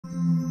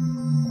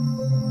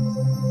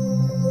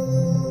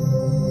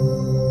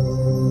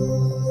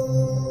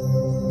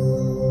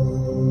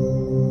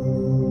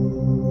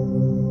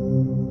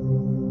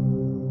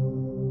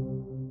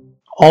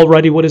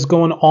Alrighty, what is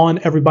going on,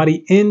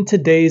 everybody? In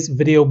today's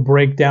video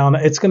breakdown,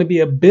 it's going to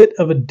be a bit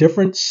of a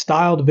different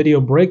styled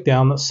video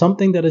breakdown,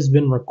 something that has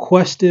been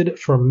requested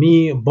from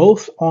me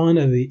both on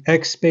the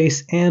X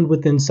space and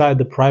inside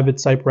the private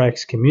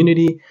CYPRX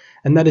community,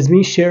 and that is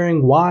me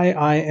sharing why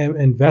I am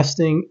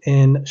investing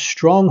in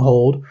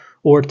Stronghold,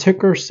 or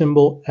ticker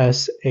symbol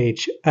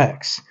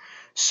SHX.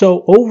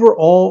 So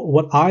overall,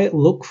 what I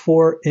look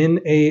for in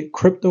a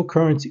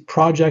cryptocurrency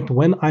project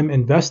when I'm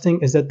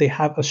investing is that they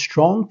have a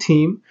strong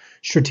team,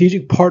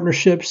 strategic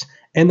partnerships,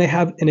 and they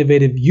have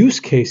innovative use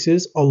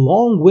cases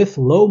along with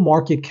low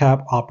market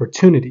cap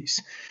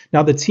opportunities.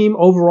 Now, the team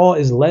overall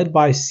is led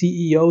by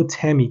CEO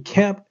Tammy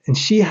Camp, and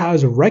she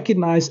has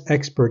recognized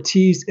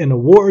expertise and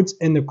awards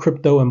in the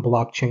crypto and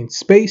blockchain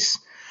space.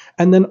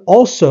 And then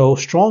also,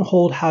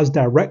 Stronghold has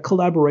direct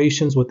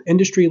collaborations with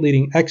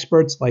industry-leading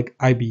experts like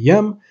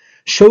IBM,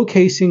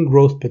 showcasing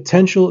growth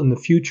potential in the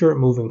future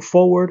moving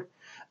forward.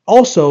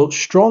 Also,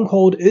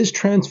 Stronghold is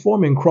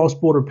transforming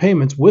cross-border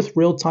payments with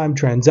real-time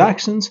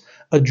transactions,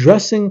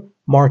 addressing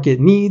market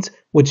needs,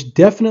 which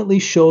definitely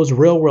shows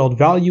real-world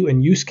value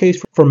and use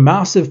case for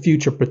massive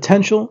future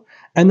potential.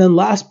 And then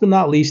last but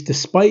not least,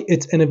 despite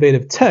its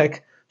innovative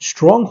tech,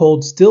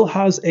 Stronghold still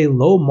has a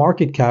low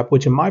market cap,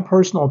 which in my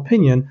personal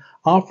opinion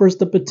offers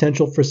the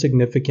potential for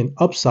significant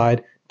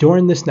upside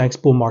during this next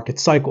bull market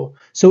cycle.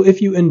 So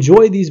if you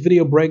enjoy these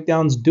video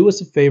breakdowns, do us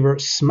a favor,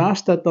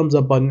 smash that thumbs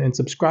up button and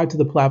subscribe to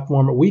the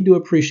platform. We do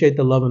appreciate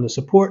the love and the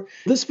support.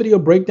 This video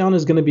breakdown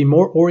is going to be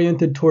more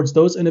oriented towards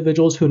those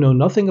individuals who know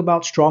nothing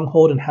about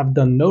Stronghold and have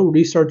done no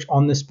research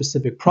on this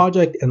specific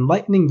project,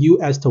 enlightening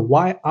you as to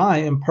why I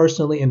am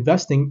personally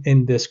investing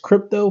in this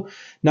crypto.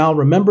 Now,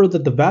 remember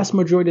that the vast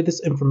majority of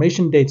this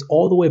information dates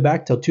all the way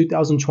back till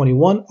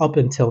 2021 up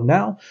until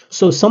now.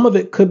 So some of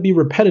it could be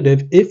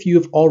repetitive if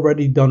you've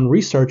already done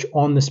research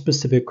on the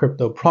specific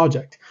crypto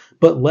project,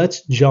 but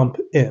let's jump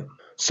in.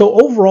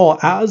 So overall,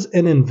 as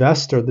an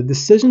investor, the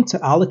decision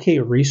to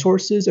allocate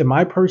resources, in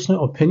my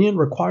personal opinion,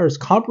 requires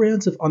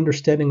comprehensive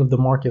understanding of the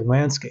market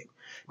landscape,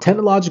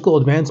 technological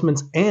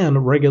advancements,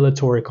 and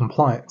regulatory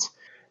compliance.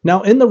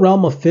 Now, in the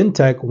realm of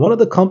fintech, one of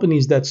the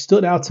companies that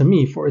stood out to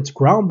me for its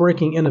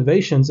groundbreaking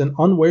innovations and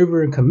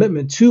unwavering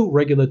commitment to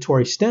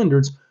regulatory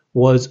standards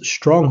was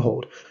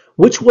Stronghold,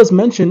 which was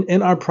mentioned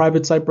in our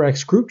private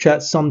CYPRX group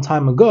chat some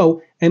time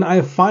ago, and I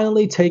have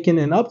finally taken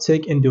an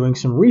uptick in doing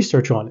some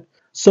research on it.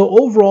 So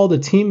overall, the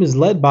team is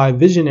led by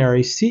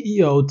visionary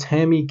CEO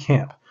Tammy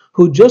Camp,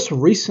 who just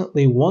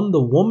recently won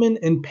the Woman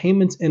in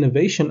Payments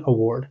Innovation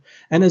Award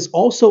and has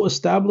also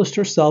established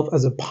herself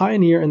as a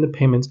pioneer in the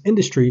payments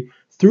industry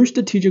through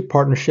strategic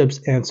partnerships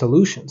and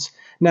solutions.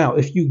 Now,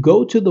 if you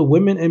go to the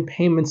Women in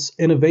Payments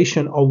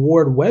Innovation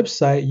Award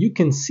website, you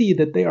can see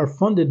that they are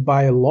funded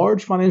by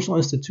large financial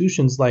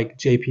institutions like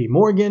JP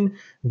Morgan,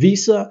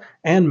 Visa,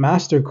 and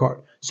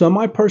MasterCard. So in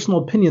my personal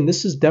opinion,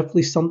 this is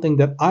definitely something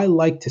that I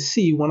like to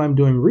see when I'm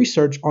doing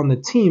research on the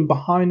team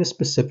behind a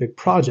specific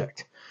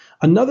project.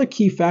 Another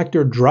key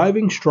factor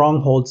driving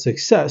Stronghold's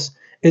success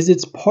is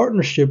its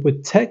partnership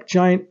with tech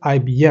giant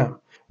IBM.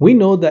 We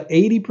know that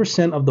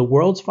 80% of the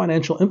world's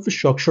financial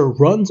infrastructure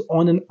runs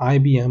on an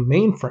IBM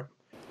mainframe.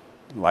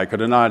 Like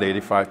it or not,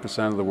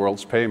 85% of the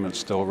world's payments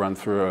still run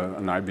through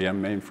an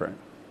IBM mainframe.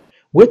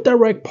 With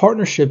direct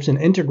partnerships and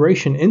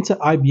integration into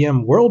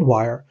IBM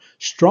WorldWire,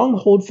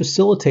 Stronghold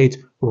facilitates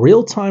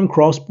real-time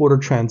cross-border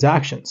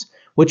transactions,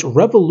 which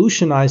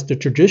revolutionized the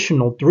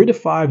traditional 3 to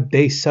 5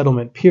 day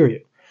settlement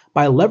period.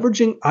 By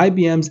leveraging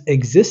IBM's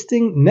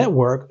existing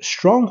network,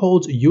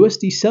 Stronghold's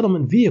USD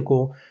settlement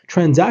vehicle,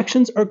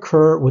 transactions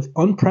occur with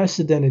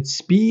unprecedented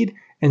speed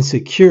and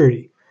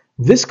security.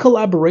 This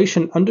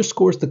collaboration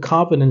underscores the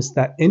confidence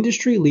that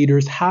industry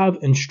leaders have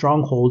in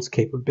Stronghold's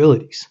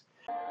capabilities.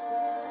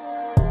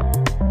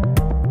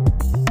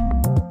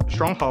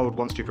 Stronghold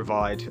wants to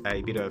provide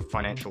a better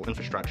financial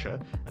infrastructure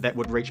that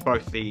would reach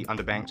both the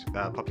underbanked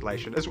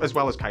population as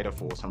well as cater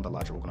for some of the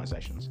larger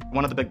organizations.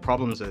 One of the big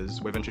problems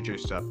is we've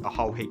introduced a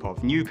whole heap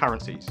of new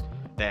currencies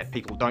that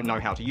people don't know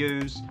how to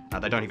use,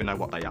 they don't even know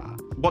what they are.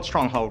 What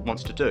Stronghold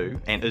wants to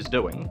do, and is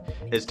doing,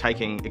 is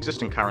taking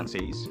existing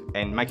currencies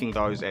and making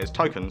those as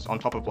tokens on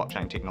top of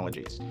blockchain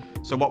technologies.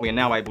 So what we are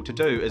now able to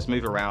do is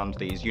move around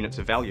these units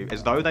of value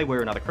as though they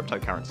were another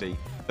cryptocurrency,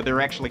 but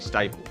they're actually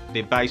stable.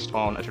 They're based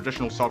on a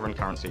traditional sovereign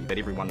currency that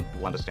everyone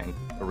will understand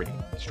already.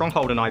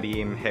 Stronghold and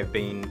IBM have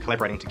been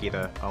collaborating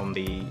together on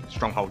the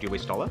Stronghold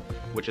US dollar,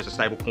 which is a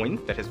stable coin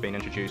that has been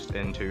introduced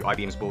into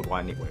IBM's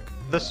WorldWire network.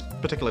 This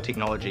particular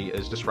technology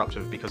is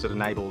disruptive because it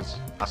enables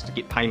us to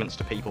get payments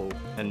to people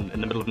in the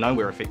middle of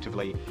nowhere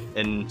effectively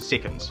in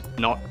seconds,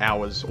 not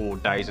hours or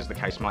days as the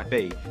case might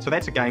be. So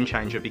that's a game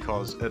changer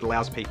because it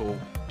allows people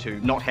to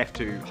not have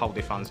to hold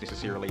their funds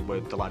necessarily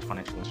with the large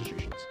financial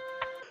institutions.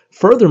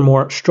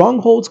 Furthermore,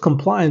 Stronghold's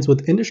compliance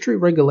with industry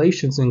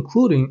regulations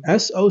including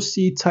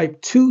SOC Type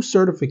 2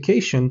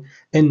 certification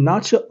and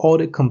NACHA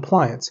audit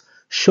compliance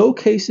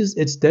showcases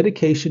its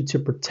dedication to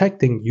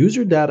protecting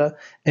user data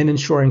and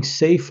ensuring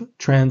safe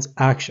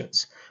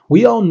transactions.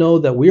 We all know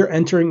that we are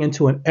entering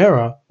into an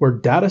era where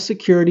data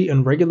security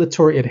and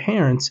regulatory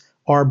adherence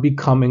are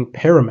becoming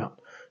paramount.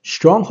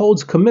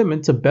 Stronghold's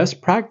commitment to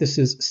best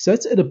practices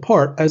sets it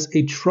apart as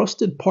a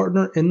trusted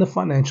partner in the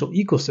financial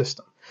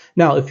ecosystem.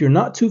 Now, if you're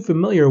not too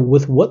familiar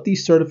with what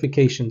these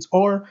certifications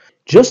are,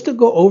 just to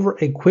go over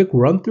a quick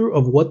run through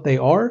of what they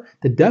are,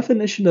 the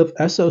definition of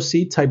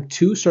SOC Type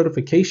 2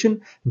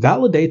 certification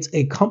validates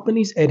a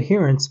company's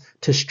adherence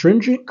to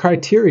stringent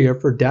criteria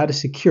for data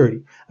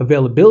security,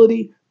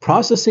 availability,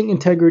 processing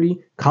integrity,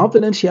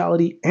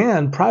 confidentiality,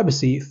 and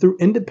privacy through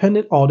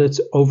independent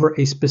audits over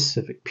a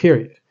specific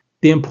period.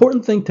 The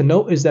important thing to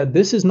note is that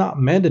this is not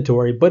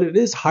mandatory, but it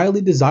is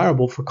highly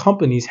desirable for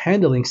companies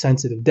handling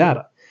sensitive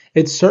data.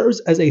 It serves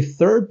as a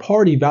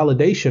third-party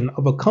validation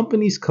of a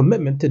company's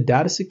commitment to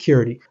data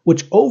security,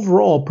 which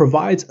overall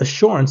provides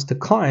assurance to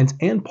clients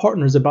and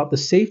partners about the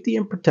safety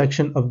and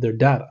protection of their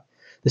data.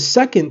 The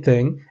second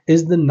thing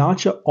is the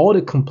NACHA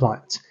audit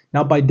compliance.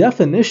 Now, by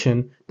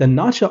definition, the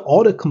NACHA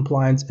audit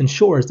compliance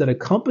ensures that a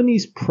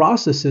company's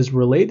processes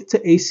related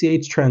to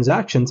ACH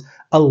transactions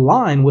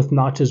align with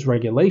NACHA's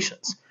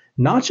regulations.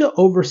 NACHA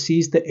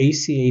oversees the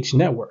ACH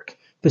network,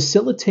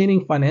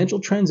 facilitating financial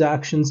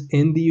transactions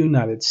in the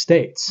United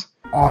States.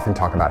 Often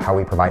talk about how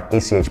we provide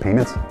ACH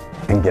payments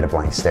and get a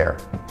blank stare.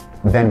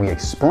 Then we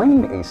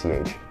explain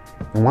ACH,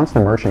 and once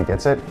the merchant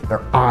gets it,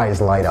 their eyes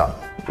light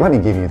up. Let me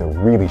give you the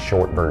really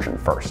short version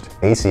first.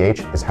 ACH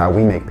is how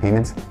we make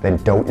payments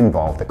that don't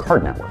involve the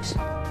card networks.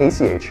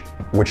 ACH,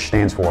 which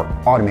stands for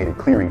Automated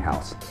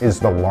Clearinghouse, is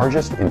the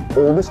largest and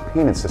oldest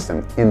payment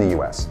system in the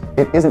US.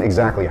 It isn't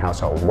exactly a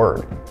household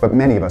word, but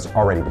many of us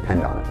already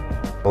depend on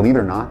it. Believe it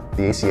or not,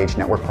 the ACH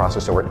network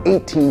processed over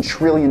 $18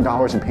 trillion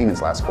in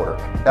payments last quarter.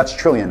 That's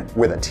trillion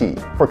with a T.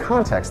 For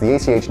context, the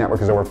ACH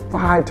network is over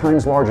 5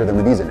 times larger than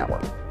the Visa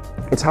network.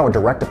 It's how a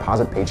direct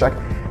deposit paycheck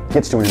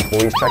gets to an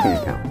employee's checking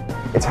account.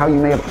 It's how you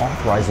may have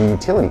authorized a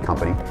utility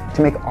company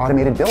to make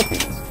automated bill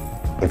payments.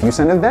 If you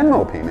send a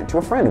Venmo payment to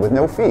a friend with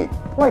no fee,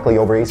 likely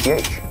over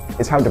ACH.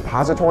 It's how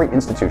depository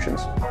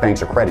institutions,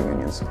 banks or credit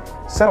unions,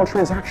 settle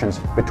transactions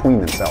between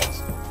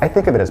themselves. I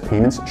think of it as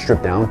payments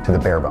stripped down to the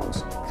bare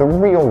bones, the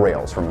real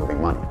rails for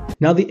moving money.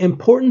 Now, the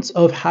importance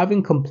of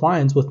having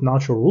compliance with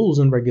NACHA rules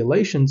and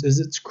regulations is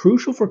it's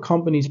crucial for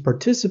companies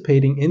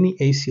participating in the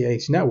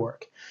ACH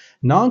network.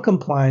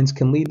 Non-compliance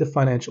can lead to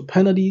financial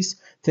penalties,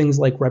 things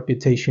like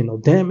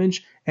reputational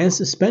damage, and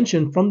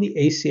suspension from the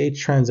ACH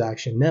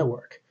transaction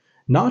network.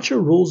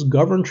 NACHA rules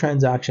govern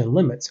transaction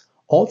limits,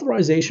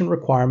 authorization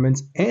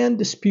requirements, and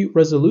dispute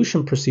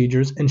resolution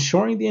procedures,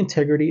 ensuring the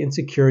integrity and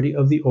security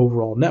of the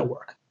overall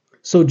network.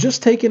 So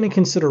just take into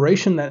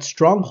consideration that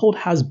Stronghold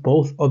has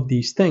both of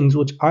these things,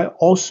 which I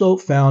also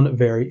found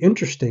very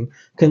interesting,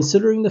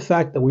 considering the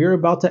fact that we are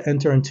about to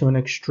enter into an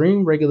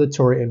extreme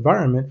regulatory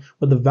environment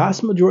where the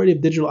vast majority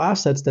of digital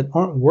assets that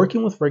aren't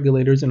working with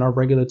regulators in our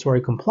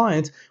regulatory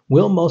compliance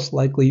will most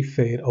likely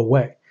fade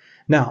away.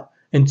 Now,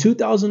 in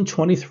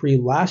 2023,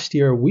 last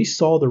year, we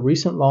saw the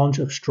recent launch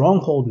of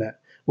StrongholdNet,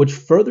 which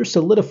further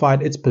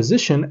solidified its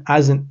position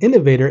as an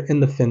innovator in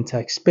the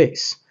fintech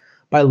space.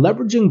 By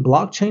leveraging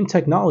blockchain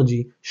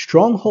technology,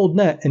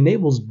 StrongholdNet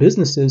enables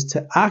businesses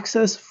to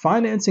access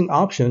financing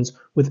options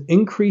with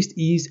increased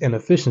ease and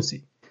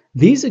efficiency.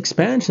 These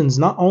expansions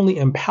not only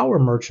empower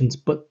merchants,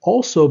 but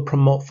also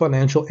promote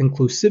financial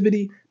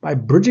inclusivity by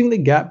bridging the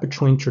gap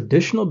between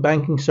traditional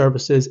banking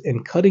services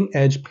and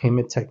cutting-edge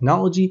payment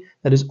technology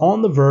that is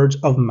on the verge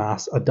of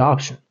mass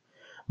adoption.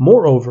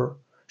 Moreover,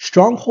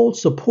 Stronghold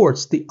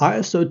supports the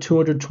ISO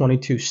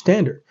 222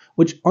 standard,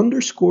 which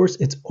underscores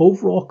its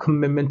overall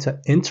commitment to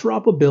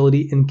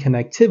interoperability and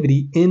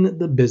connectivity in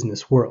the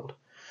business world.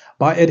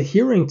 By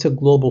adhering to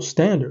global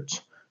standards,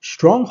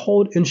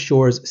 Stronghold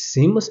ensures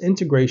seamless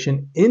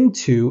integration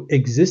into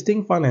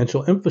existing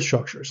financial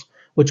infrastructures,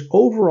 which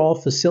overall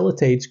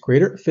facilitates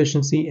greater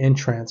efficiency and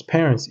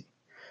transparency.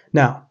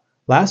 Now,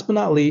 last but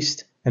not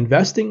least,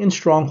 investing in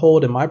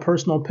Stronghold, in my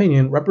personal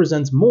opinion,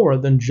 represents more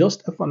than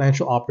just a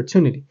financial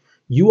opportunity.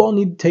 You all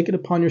need to take it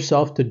upon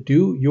yourself to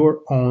do your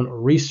own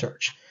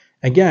research.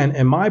 Again,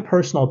 in my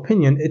personal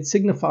opinion, it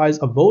signifies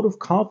a vote of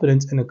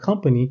confidence in a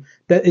company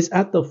that is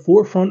at the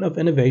forefront of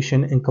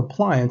innovation and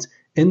compliance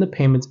in the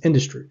payments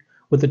industry.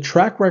 With a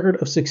track record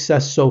of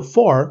success so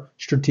far,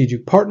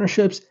 strategic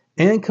partnerships,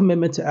 and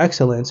commitment to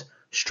excellence,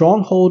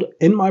 Stronghold,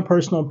 in my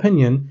personal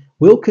opinion,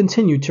 will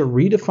continue to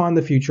redefine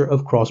the future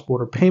of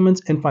cross-border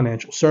payments and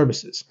financial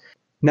services.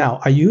 Now,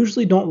 I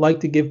usually don't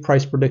like to give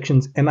price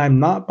predictions, and I'm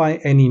not by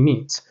any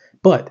means,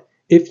 but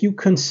if you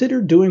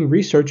consider doing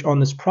research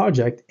on this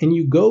project and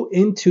you go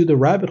into the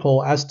rabbit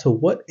hole as to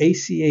what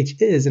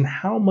ACH is and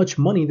how much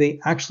money they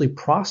actually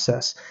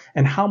process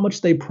and how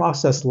much they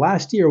processed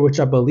last year, which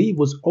I believe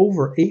was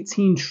over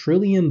 $18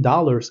 trillion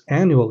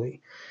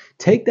annually,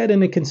 take that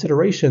into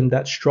consideration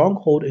that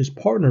Stronghold is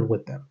partnered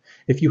with them.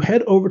 If you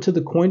head over to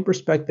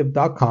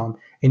thecoinperspective.com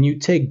and you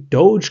take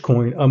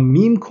Dogecoin, a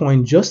meme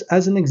coin, just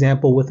as an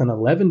example with an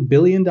 $11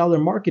 billion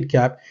market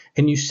cap,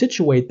 and you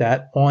situate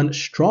that on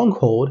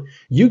Stronghold,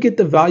 you get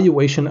the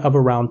valuation of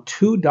around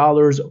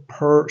 $2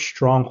 per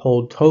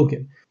Stronghold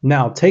token.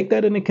 Now, take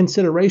that into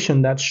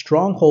consideration that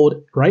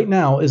Stronghold right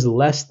now is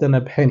less than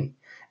a penny.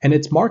 and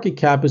its market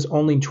cap is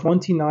only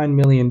 $29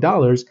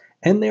 million,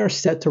 and they are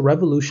set to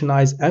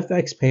revolutionize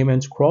FX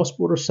payments,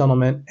 cross-border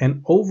settlement,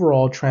 and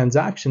overall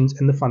transactions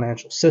in the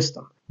financial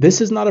system.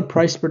 This is not a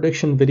price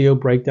prediction video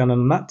breakdown,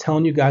 and I'm not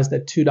telling you guys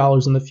that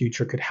 $2 in the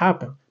future could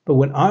happen. But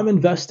when I'm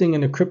investing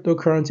in a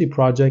cryptocurrency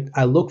project,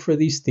 I look for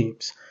these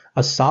themes: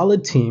 a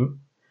solid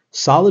team,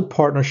 solid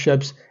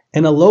partnerships,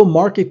 and a low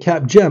market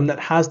cap gem that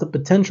has the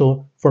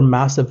potential for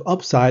massive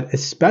upside,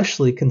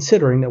 especially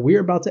considering that we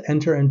are about to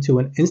enter into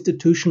an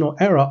institutional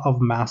era of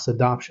mass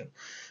adoption.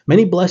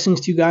 Many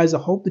blessings to you guys. I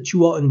hope that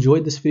you all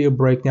enjoyed this video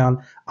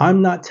breakdown.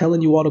 I'm not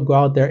telling you all to go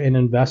out there and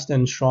invest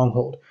in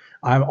Stronghold.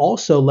 I'm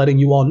also letting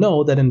you all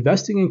know that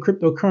investing in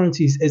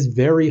cryptocurrencies is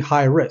very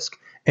high risk.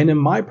 And in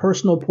my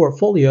personal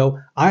portfolio,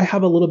 I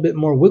have a little bit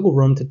more wiggle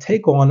room to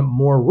take on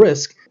more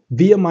risk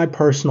via my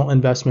personal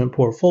investment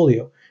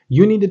portfolio.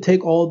 You need to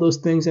take all of those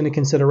things into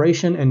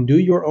consideration and do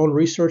your own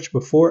research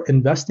before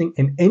investing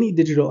in any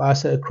digital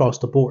asset across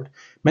the board.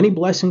 Many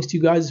blessings to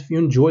you guys. If you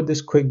enjoyed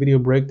this quick video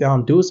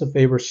breakdown, do us a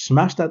favor,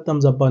 smash that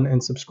thumbs up button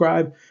and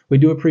subscribe. We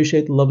do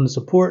appreciate the love and the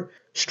support.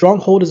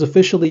 Stronghold is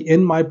officially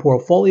in my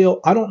portfolio.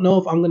 I don't know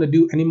if I'm going to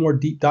do any more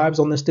deep dives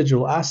on this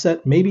digital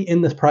asset. Maybe in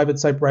this private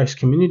CYPRX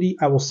community,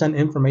 I will send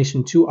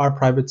information to our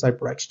private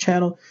CYPRX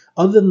channel.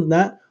 Other than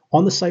that,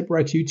 on the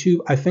CYPRX YouTube,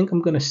 I think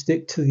I'm going to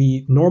stick to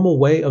the normal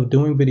way of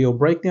doing video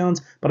breakdowns,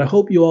 but I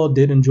hope you all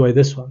did enjoy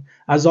this one.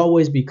 As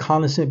always, be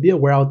cognizant, be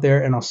aware out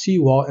there, and I'll see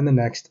you all in the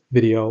next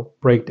video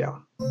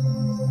breakdown.